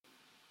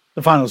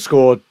The final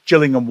score,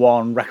 Gillingham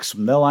 1,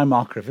 Wrexham 0. I'm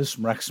Mark Griffiths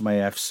from Wrexham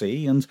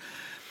AFC, and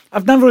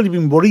I've never really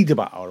been worried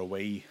about our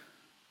away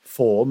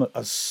form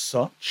as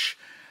such.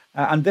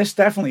 And this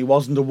definitely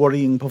wasn't a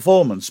worrying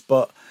performance,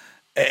 but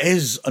it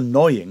is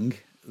annoying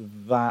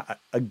that,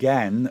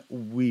 again,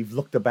 we've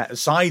looked a better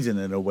side in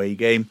an away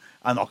game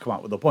and not come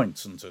out with the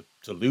points, and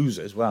to lose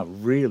it as well.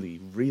 Really,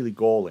 really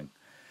galling.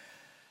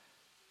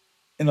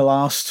 In the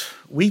last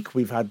week,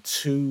 we've had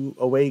two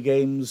away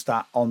games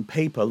that on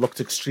paper looked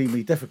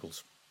extremely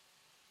difficult.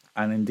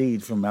 And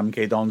indeed, from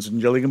MK Dons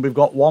and Gillingham, we've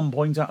got 1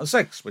 point out of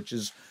 6, which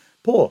is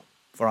poor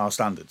for our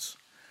standards.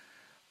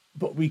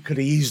 But we could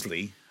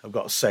easily have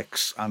got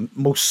 6, and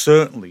most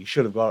certainly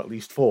should have got at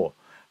least 4.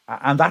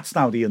 And that's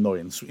now the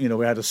annoyance. You know,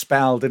 we had a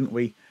spell, didn't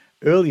we,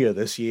 earlier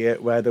this year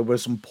where there were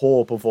some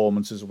poor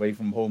performances away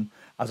from home.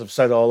 As I've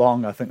said all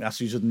along, I think that's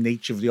due to the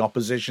nature of the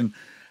opposition.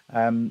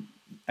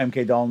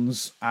 MK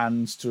Dons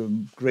and to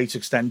a great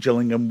extent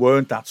Gillingham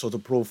weren't that sort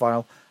of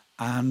profile,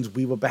 and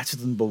we were better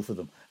than both of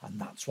them. And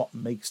that's what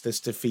makes this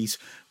defeat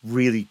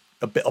really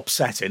a bit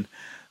upsetting,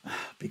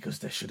 because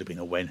there should have been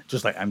a win,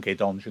 just like MK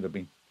Dons should have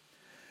been.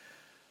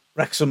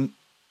 Wrexham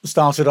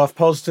started off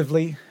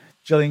positively.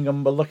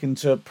 Gillingham were looking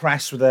to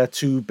press with their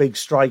two big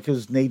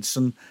strikers,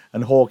 Nadeson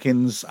and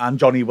Hawkins, and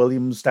Johnny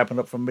Williams stepping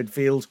up from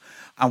midfield.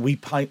 And we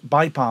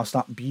bypassed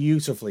that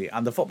beautifully.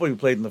 And the football we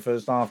played in the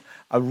first half,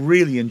 I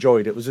really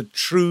enjoyed. It was a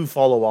true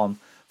follow-on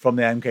from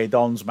the MK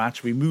Dons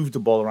match. We moved the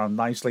ball around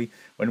nicely.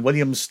 When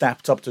Williams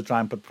stepped up to try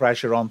and put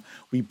pressure on,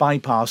 we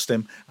bypassed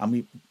him.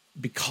 And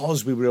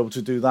because we were able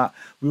to do that,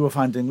 we were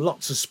finding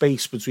lots of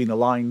space between the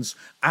lines,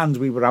 and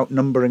we were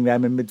outnumbering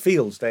them in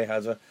midfield. They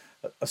had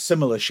a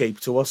similar shape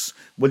to us.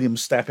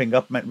 Williams stepping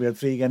up meant we had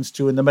 3 against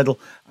 2 in the middle,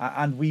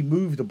 and we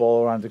moved the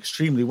ball around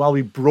extremely well.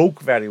 We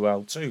broke very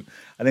well too.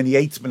 And in the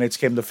 8th minutes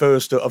came the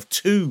first of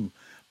 2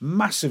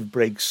 massive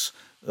breaks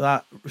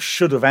that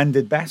should have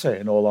ended better,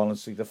 in all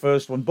honesty. The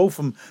first one, both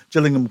from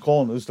Gillingham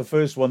corners. The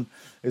first one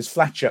is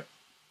Fletcher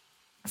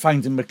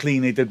finding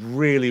McLean. He did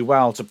really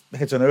well to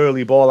hit an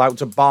early ball out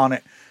to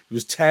Barnett. He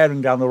was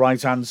tearing down the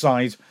right-hand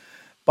side.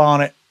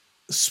 Barnett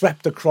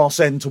swept the cross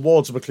in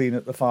towards McLean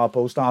at the far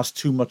post, asked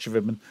too much of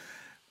him,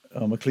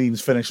 and McLean's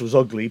finish was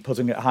ugly,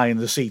 putting it high in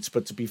the seats.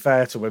 But to be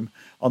fair to him,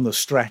 on the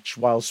stretch,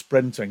 while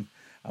sprinting,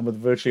 and with a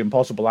virtually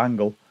impossible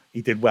angle,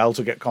 he did well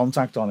to get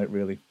contact on it,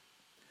 really.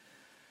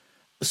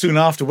 Soon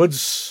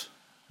afterwards,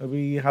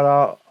 we had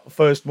our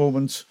first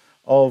moment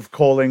of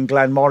calling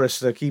Glenn Morris,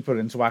 the keeper,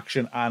 into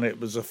action, and it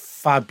was a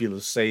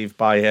fabulous save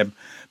by him.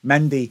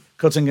 Mendy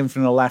cutting in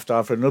from the left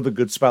after another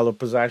good spell of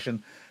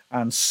possession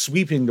and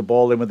sweeping the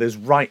ball in with his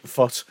right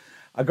foot.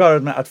 I got to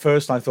admit, at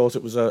first I thought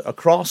it was a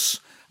cross.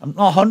 I'm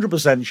not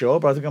 100% sure,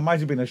 but I think it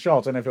might have been a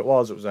shot, and if it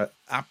was an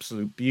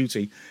absolute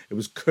beauty. It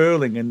was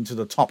curling into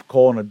the top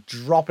corner,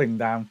 dropping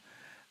down,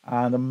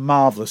 and a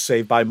marvellous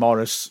save by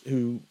Morris,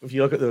 who, if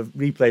you look at the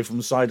replay from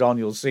the side on,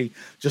 you'll see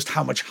just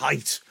how much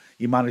height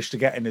he managed to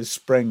get in his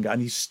spring,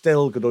 and he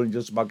still could only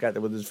just about get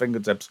there with his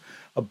fingertips.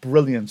 A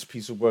brilliant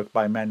piece of work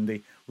by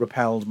Mendy,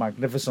 repelled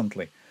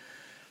magnificently.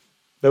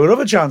 There were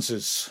other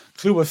chances.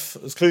 Cleworth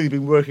has clearly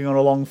been working on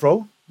a long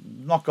throw.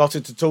 Not got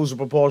it to toes of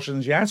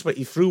proportions yet, but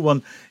he threw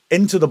one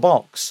into the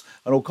box,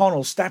 and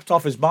O'Connell stepped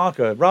off his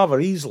marker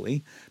rather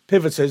easily,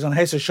 pivoted and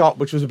hit a shot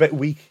which was a bit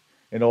weak,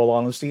 in all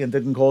honesty, and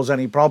didn't cause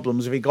any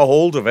problems. If he got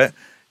hold of it,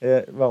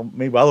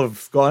 may well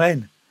have gone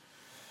in.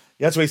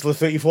 You had to wait till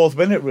the 34th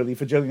minute, really,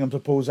 for Gillingham to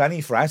pose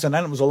any threat, and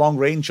then it was a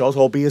long-range shot,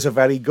 albeit a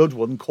very good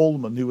one.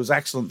 Coleman, who was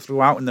excellent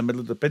throughout in the middle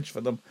of the pitch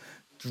for them,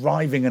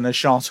 driving in a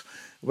shot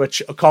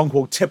which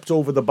Okonkwo tipped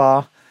over the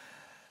bar.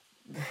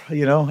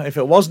 You know, if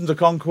it wasn't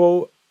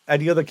Okonkwo,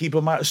 any other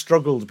keeper might have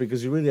struggled,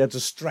 because he really had to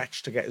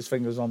stretch to get his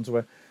fingers onto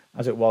it.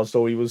 As it was,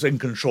 though, he was in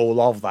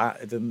control of that.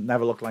 It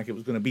never looked like it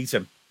was going to beat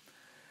him.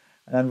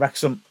 And then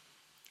Wrexham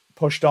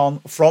pushed on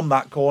from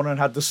that corner and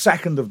had the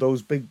second of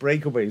those big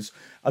breakaways.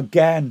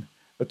 Again,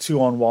 a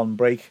 2-on-1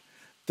 break.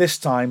 This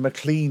time,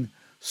 McLean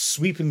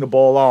sweeping the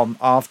ball on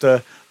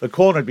after the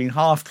corner had been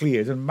half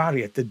cleared, and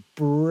Marriott did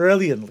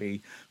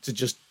brilliantly to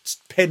just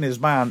pin his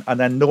man, and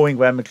then, knowing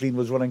where McLean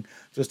was running,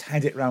 just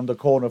head it round the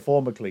corner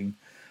for McLean.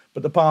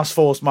 But the pass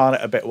forced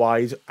Marriott a bit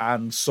wide,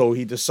 and so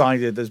he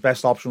decided his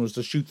best option was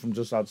to shoot from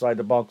just outside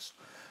the box.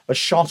 A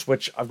shot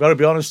which, I've got to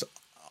be honest,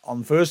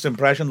 on first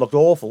impression looked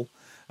awful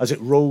as it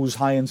rose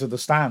high into the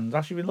stand.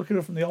 Actually, been looking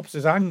at it from the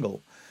opposite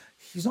angle.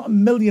 He's not a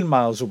million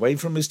miles away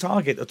from his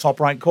target, the top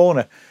right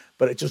corner,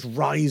 but it just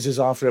rises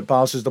after it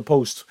passes the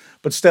post.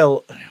 But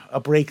still,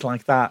 a break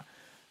like that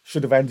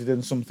should have ended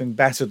in something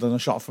better than a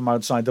shot from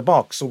outside the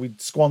box. So we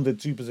squandered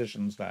 2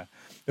 positions there.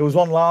 There was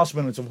one last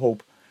moment of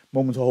hope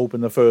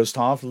in the first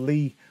half.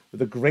 Lee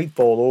with a great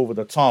ball over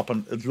the top,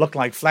 and it looked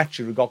like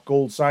Fletcher, who got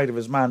goal side of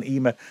his man.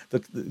 Ema, the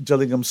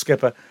Gillingham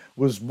skipper,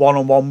 was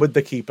one-on-one with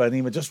the keeper, and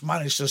Ema just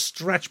managed to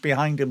stretch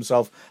behind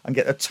himself and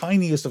get the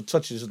tiniest of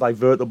touches to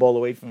divert the ball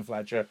away from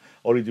Fletcher,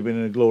 or he'd have been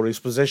in a glorious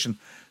position.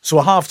 So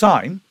at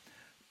half-time,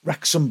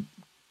 Wrexham,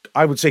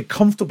 I would say,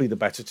 comfortably the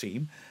better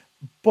team,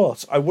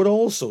 but I would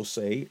also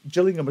say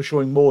Gillingham are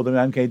showing more than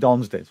MK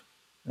Dons did.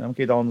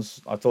 MK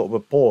Dons, I thought,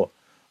 were poor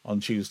on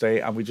Tuesday,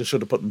 and we just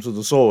should have put them to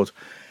the sword.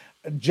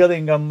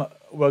 Gillingham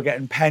were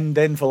getting penned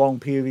in for long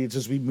periods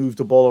as we moved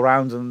the ball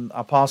around, and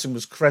our passing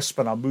was crisp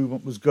and our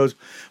movement was good.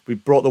 We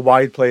brought the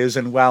wide players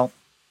in well.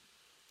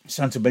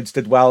 Centre mids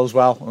did well as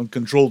well and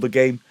controlled the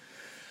game.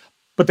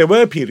 But there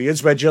were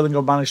periods where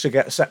Gillingham managed to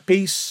get a set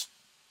piece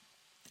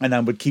and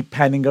then would keep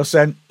penning us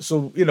in.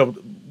 So,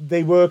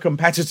 they were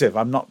competitive.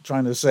 I'm not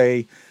trying to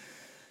say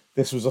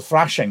this was a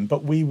thrashing,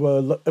 but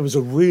it was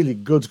a really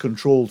good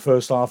controlled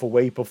first half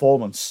away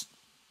performance.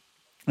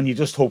 And you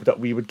just hoped that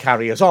we would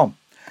carry us on.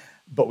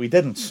 But we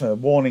didn't. A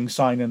warning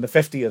sign in the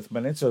 50th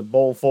minute, a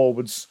ball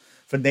forwards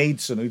for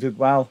Nadeson, who did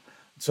well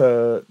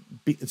to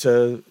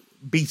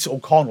beat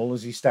O'Connell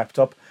as he stepped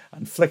up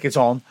and flick it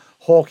on.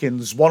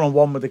 Hawkins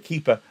one-on-one with the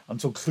keeper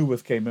until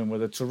Cleworth came in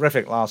with a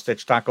terrific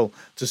last-ditch tackle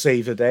to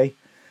save the day.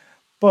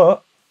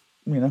 But,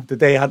 the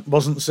day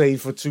wasn't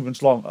saved for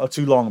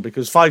too long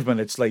because 5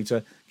 minutes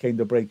later came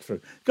the breakthrough.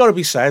 Got to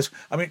be said.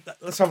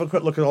 Let's have a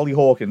quick look at Ollie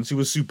Hawkins, who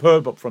was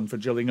superb up front for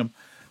Gillingham.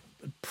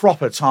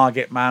 Proper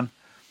target man.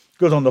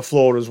 Good on the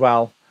floor as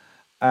well.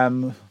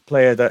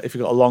 Player that, if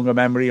you've got a longer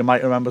memory, you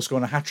might remember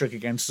scoring a hat-trick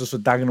against us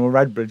with Dagenham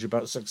and Redbridge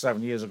about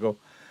 6-7 years ago.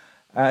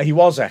 He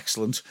was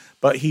excellent,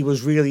 but he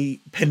was really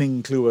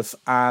pinning Cleworth,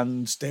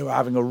 and they were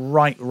having a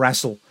right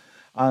wrestle.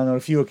 And on a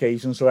few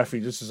occasions, the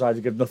referee just decided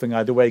to give nothing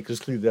either way because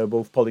clearly they were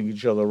both pulling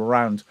each other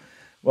around.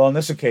 Well, on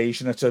this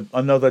occasion, it's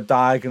another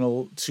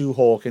diagonal to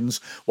Hawkins.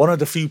 One of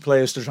the few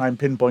players to try and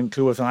pinpoint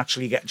Cleworth and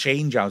actually get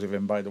change out of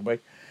him, by the way.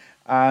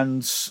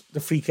 And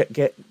the free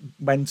kick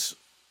went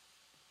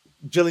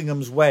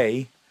Gillingham's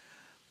way.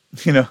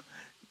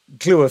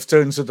 Cleworth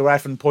turns to the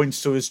ref and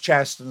points to his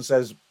chest and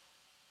says,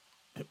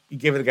 "You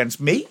give it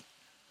against me?"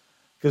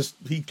 Because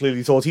he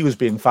clearly thought he was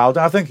being fouled.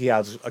 I think he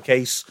had a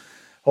case.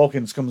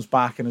 Hawkins comes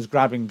back and is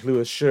grabbing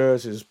Cleworth's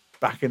shirt, is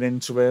backing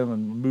into him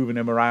and moving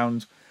him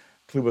around.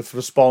 Cleworth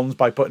responds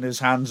by putting his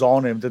hands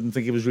on him, didn't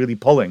think he was really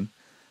pulling.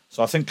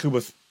 So I think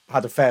Cleworth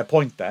had a fair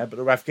point there, but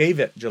the ref gave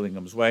it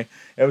Gillingham's way.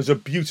 It was a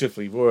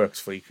beautifully worked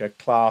free kick.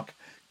 Clark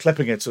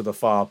clipping it to the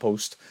far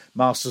post.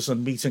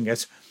 Masterson meeting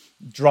it,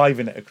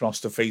 driving it across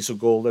the face of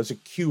goal. There's a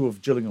queue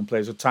of Gillingham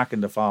players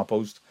attacking the far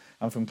post,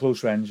 and from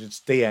close range,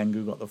 it's Dieng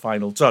who got the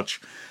final touch.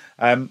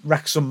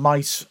 Wrexham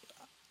might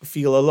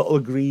feel a little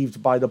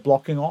aggrieved by the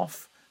blocking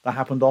off that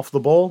happened off the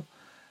ball.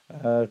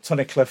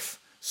 Tunnicliffe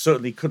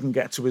certainly couldn't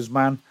get to his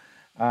man,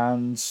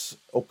 and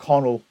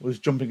O'Connell was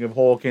jumping with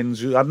Hawkins,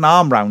 who had an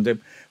arm round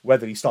him.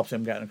 Whether he stopped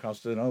him getting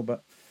across, I don't know.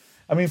 But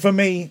for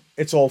me,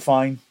 it's all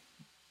fine.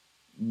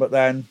 But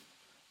then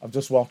I've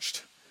just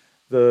watched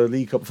the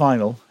League Cup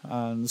final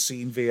and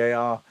seen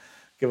VAR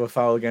give a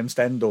foul against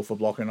Endo for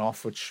blocking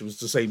off, which was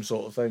the same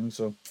sort of thing.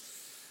 So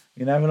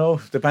you never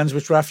know. Depends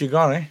which ref you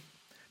got, eh?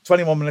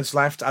 21 minutes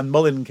left, and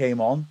Mullin came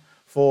on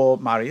for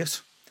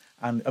Marriott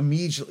and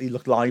immediately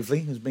looked lively.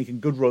 He was making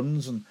good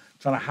runs and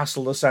trying to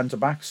hassle the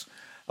centre-backs.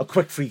 A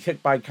quick free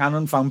kick by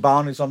Cannon, found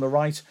Barnes on the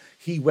right.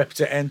 He whipped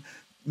it in.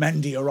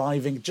 Mendy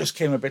arriving. It just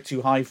came a bit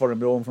too high for him.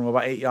 Going from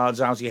about 8 yards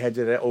out, he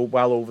headed it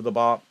well over the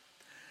bar.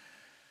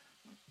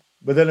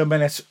 Within a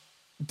minute,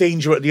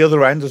 danger at the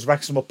other end as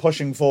Wrexham were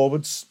pushing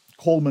forwards.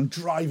 Coleman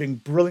driving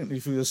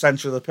brilliantly through the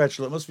centre of the pitch.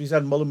 It must be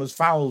said, Mullin was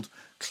fouled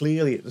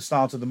clearly at the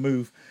start of the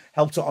move.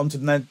 Helped it onto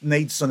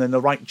Nadeson in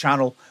the right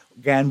channel.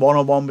 Again,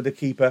 one-on-one with the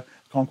keeper.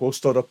 Conquo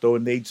stood up, though,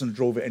 and Nadeson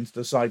drove it into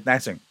the side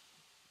netting.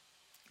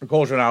 A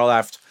quarter of an hour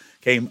left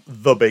came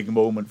the big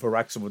moment for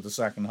Wrexham with the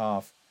second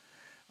half.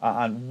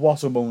 And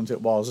what a moment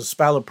it was. A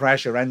spell of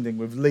pressure ending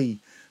with Lee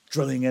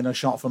drilling in a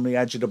shot from the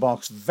edge of the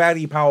box.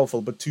 Very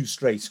powerful, but too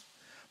straight.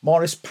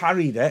 Morris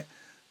parried it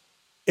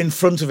in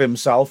front of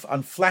himself,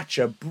 and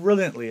Fletcher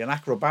brilliantly and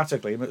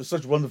acrobatically, it was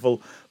such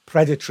wonderful,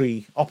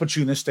 predatory,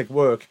 opportunistic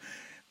work,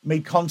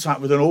 made contact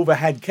with an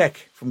overhead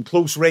kick from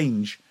close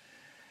range.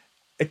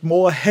 It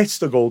more hit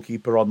the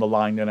goalkeeper on the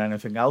line than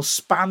anything else,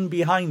 span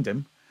behind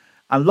him,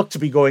 and looked to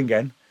be going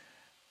in.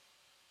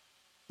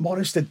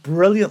 Morris did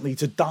brilliantly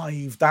to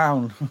dive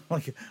down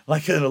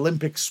like an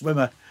Olympic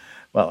swimmer.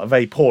 Well, a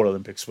very poor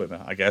Olympic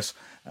swimmer, I guess,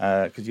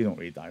 because you don't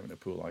really dive in a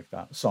pool like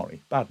that.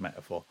 Sorry, bad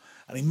metaphor.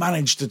 And he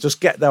managed to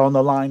just get there on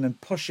the line and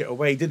push it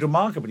away. He did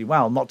remarkably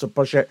well not to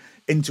push it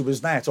into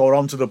his net or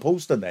onto the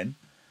post and then.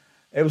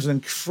 It was an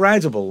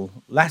incredible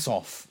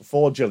let-off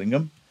for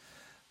Gillingham,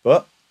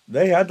 but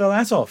they had the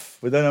let-off.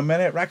 Within a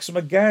minute, Wrexham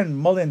again,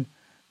 Mullin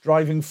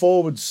driving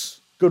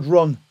forwards. Good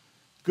run,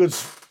 good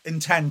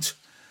intent.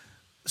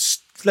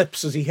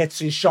 Slips as he hits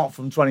his shot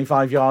from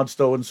 25 yards,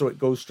 though, and so it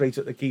goes straight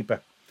at the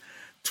keeper.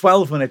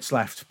 12 minutes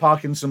left.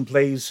 Parkinson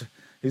plays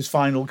his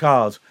final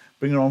card,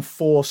 bringing on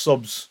 4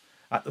 subs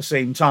at the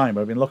same time.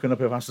 I've been looking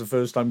up if that's the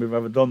first time we've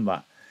ever done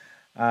that.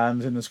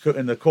 And in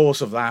the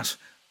course of that,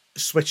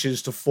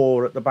 switches to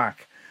 4 at the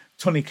back.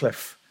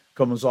 Tunnicliffe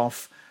comes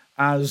off,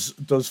 as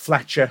does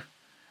Fletcher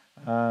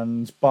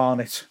and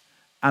Barnett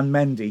and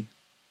Mendy.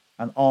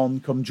 And on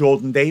come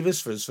Jordan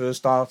Davis for his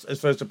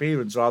first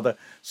appearance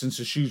since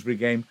the Shrewsbury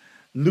game.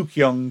 Luke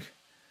Young,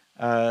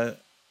 Luke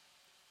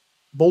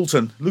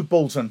Bolton,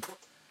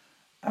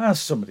 and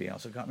somebody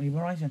else I can't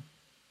remember writing.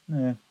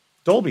 Yeah.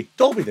 Dolby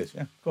did,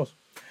 yeah, of course.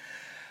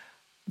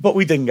 But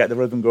we didn't get the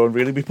rhythm going,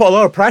 really. We put a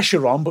lot of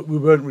pressure on, but we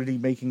weren't really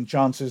making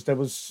chances. There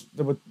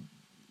were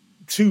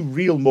two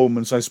real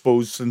moments, I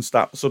suppose, since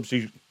that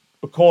substitution.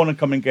 A corner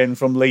coming in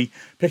from Lee,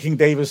 picking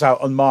Davis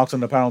out unmarked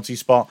on the penalty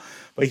spot,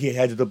 but he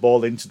headed the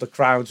ball into the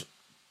crowd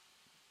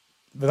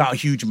without a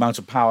huge amount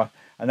of power.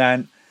 And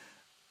then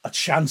a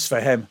chance for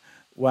him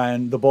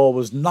when the ball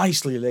was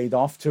nicely laid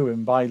off to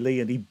him by Lee,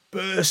 and he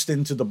burst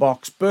into the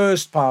box,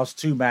 burst past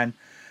two men.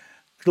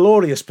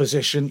 Glorious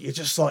position. You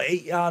just saw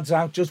 8 yards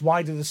out, just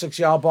wide of the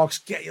 6-yard box.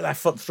 Get your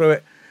left foot through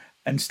it.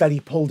 Instead, he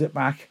pulled it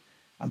back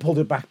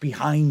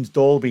behind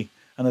Dalby,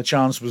 and the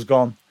chance was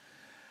gone.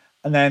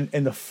 And then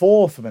in the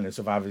 4th minute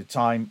of added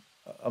time,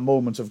 a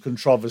moment of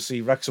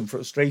controversy. Wrexham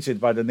frustrated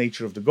by the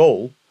nature of the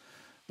goal.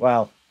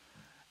 Well,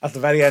 at the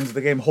very end of the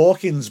game,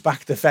 Hawkins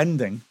back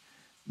defending,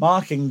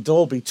 marking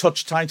Dalby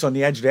touch tight on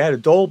the edge of the area.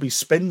 Dalby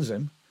spins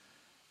him.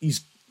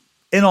 He's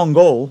in on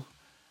goal.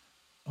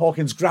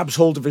 Hawkins grabs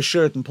hold of his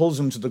shirt and pulls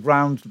him to the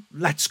ground,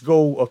 lets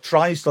go, or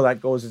tries to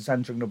let go as it's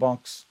entering the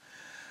box.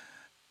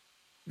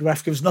 The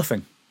ref gives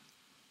nothing.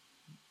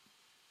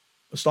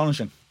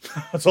 Astonishing.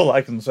 That's all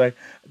I can say.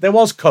 There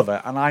was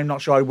cover, and I'm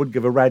not sure I would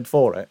give a red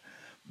for it,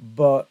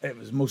 but it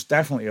was most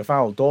definitely a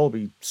foul.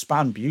 Dalby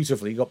spanned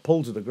beautifully. He got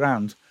pulled to the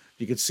ground.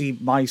 You could see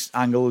my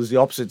angle is the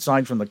opposite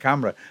side from the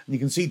camera, and you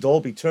can see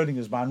Dalby turning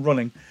his man,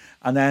 running,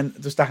 and then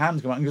just a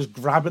hand come out and just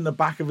grabbing the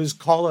back of his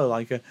collar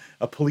like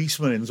a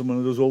policeman in some one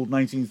of those old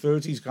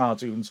 1930s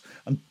cartoons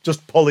and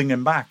just pulling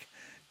him back.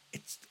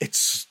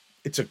 It's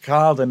a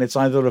card, and it's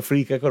either a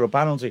free kick or a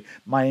penalty.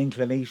 My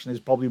inclination is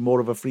probably more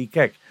of a free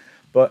kick,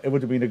 but it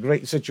would have been a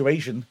great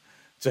situation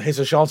to hit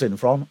a shot in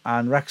from,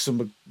 and Wrexham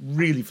were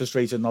really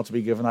frustrated not to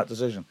be given that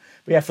decision.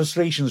 But yeah,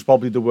 frustration is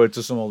probably the word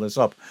to sum all this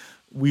up.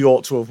 We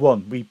ought to have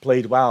won. We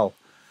played well,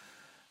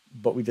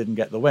 but we didn't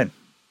get the win.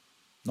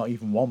 Not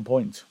even 1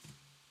 point.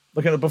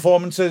 Looking at the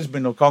performances,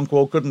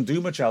 Okonkwo couldn't do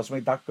much else.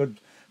 Made that good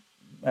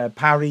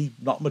parry,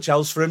 not much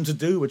else for him to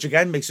do, which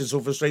again makes it so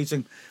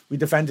frustrating. We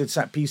defended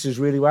set pieces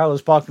really well.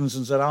 As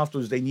Parkinson said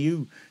afterwards, they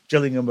knew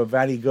Gillingham were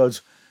very good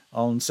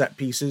on set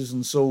pieces,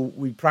 and so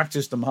we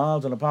practiced them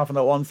hard, and apart from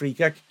that one free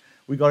kick,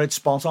 we got it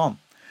spot on.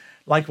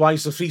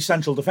 Likewise, the three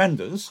central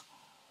defenders,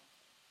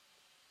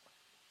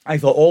 I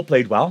thought all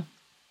played well.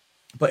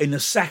 But in the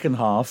second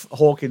half,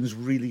 Hawkins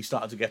really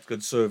started to get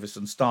good service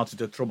and started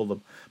to trouble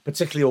them,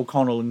 particularly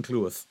O'Connell and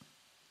Cleworth.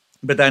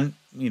 But then,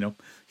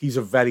 he's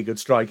a very good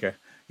striker.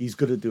 He's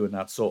good at doing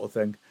that sort of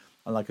thing.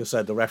 And like I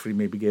said, the referee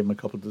maybe gave him a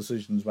couple of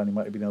decisions when he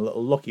might have been a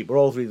little lucky. But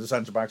all three of the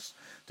centre-backs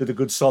did a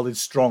good, solid,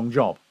 strong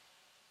job.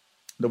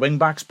 The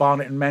wing-backs,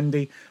 Barnett and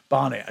Mendy.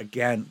 Barnett,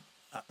 again,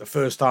 at the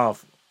first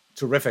half,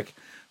 terrific.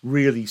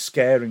 Really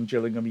scaring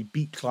Gillingham. He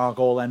beat Clark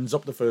all ends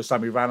up the first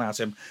time he ran at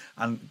him.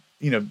 And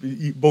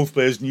both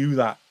players knew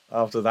that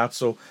after that.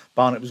 So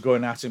Barnett was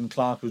going at him.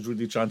 Clark was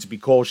really trying to be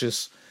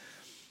cautious.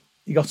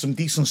 He got some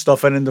decent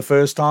stuff in the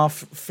first half.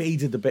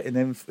 Faded a bit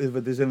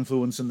with his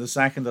influence in the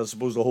second. I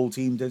suppose the whole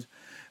team did.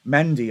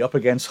 Mendy up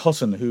against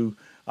Hutton, who,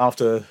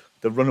 after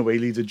the runaway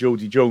leader,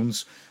 Jody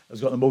Jones,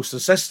 has got the most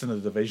assists in the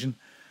division.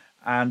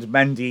 And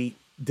Mendy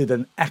did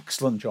an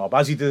excellent job,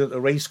 as he did at the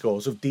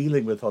racecourse, of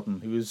dealing with Hutton,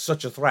 who is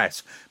such a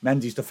threat.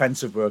 Mendy's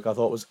defensive work, I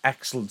thought, was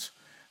excellent.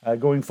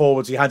 Going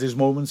forwards, he had his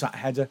moments, that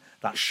header,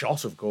 that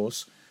shot, of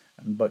course.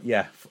 But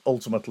yeah,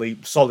 ultimately,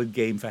 solid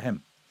game for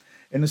him.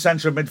 In the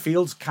centre of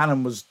midfield,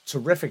 Cannon was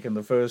terrific in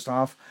the first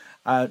half.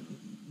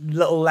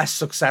 Little less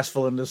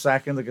successful in the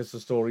second. I guess the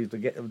story of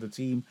the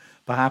team,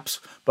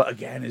 perhaps. But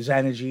again, his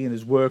energy and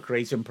his work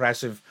rate,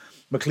 impressive.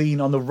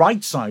 McLean on the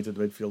right side of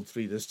the midfield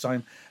three this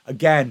time.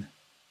 Again,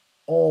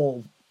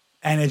 all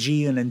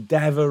energy and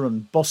endeavour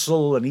and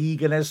bustle and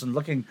eagerness and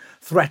looking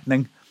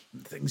threatening.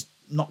 Things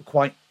not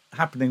quite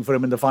happening for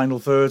him in the final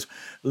third.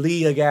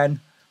 Lee again,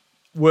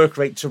 work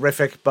rate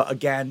terrific, but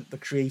again, the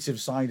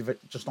creative side of it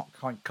just not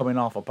quite coming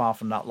off, apart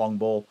from that long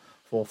ball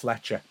for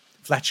Fletcher.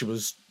 Fletcher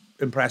was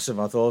impressive,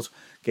 I thought.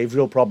 Gave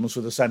real problems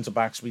with the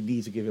centre-backs. We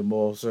need to give him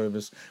more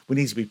service. We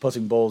need to be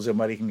putting balls in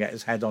where he can get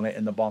his head on it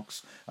in the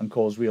box and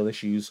cause real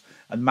issues.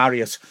 And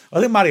Marriott,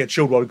 I think Marriott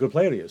showed what a good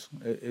player he is.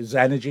 His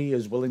energy,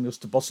 his willingness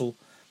to bustle,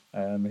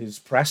 his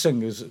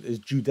pressing is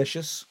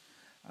judicious,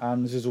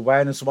 and his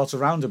awareness of what's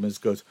around him is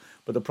good.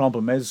 But the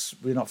problem is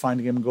we're not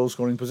finding him in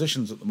goal-scoring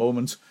positions at the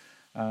moment,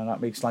 and that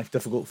makes life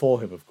difficult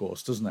for him, of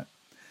course, doesn't it?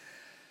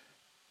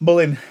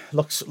 Mullin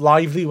looks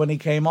lively when he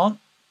came on.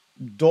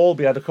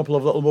 Dalby had a couple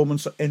of little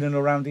moments in and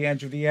around the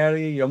edge of the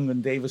area. Young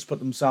and Davis put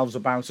themselves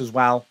about as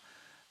well.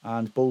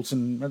 And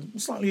Bolton had a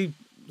slightly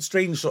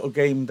strange sort of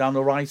game down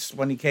the right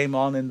when he came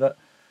on, in that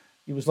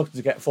he was looking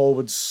to get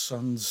forwards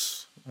and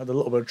had a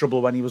little bit of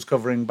trouble when he was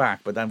covering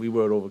back. But then we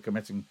were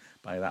overcommitting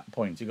by that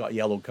point. He got a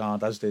yellow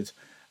card, as did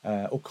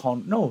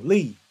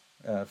Lee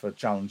for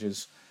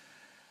challenges.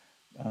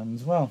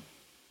 And, well,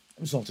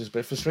 the result is a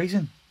bit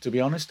frustrating, to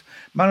be honest.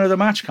 Man of the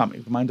match, can't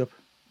make my mind up.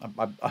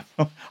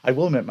 I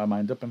will make my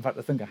mind up. In fact,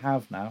 I think I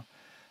have now.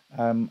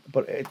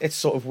 But it's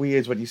sort of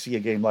weird when you see a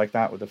game like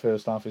that where the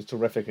first half is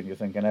terrific and you're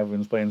thinking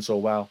everyone's playing so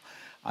well.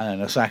 And in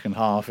the second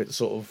half, it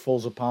sort of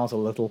falls apart a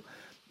little.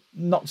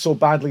 Not so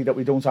badly that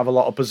we don't have a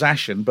lot of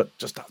possession, but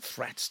just that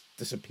threat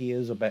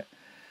disappears a bit.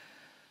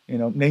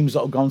 Names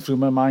that have gone through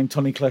my mind.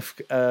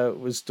 Tunnicliffe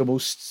was the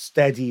most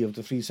steady of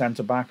the three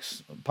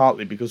centre-backs,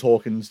 partly because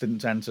Hawkins didn't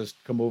tend to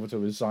come over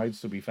to his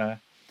sides, to be fair.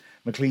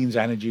 McLean's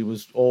energy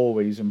was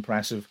always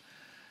impressive.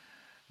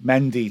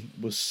 Mendy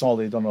was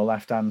solid on the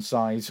left-hand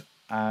side,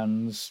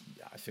 and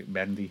I think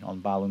Mendy,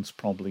 on balance,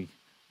 probably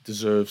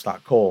deserves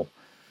that call.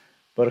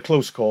 But a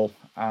close call,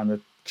 and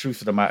the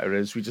truth of the matter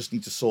is we just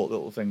need to sort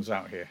little things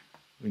out here.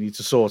 We need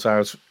to sort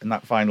out, in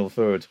that final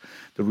third,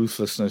 the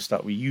ruthlessness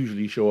that we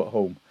usually show at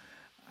home,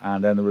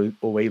 and then the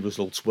away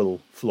results will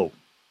flow.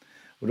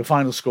 With a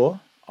final score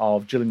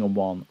of Gillingham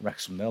 1,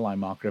 Wrexham 0, I'm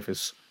Mark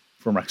Griffiths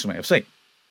from Wrexham AFC.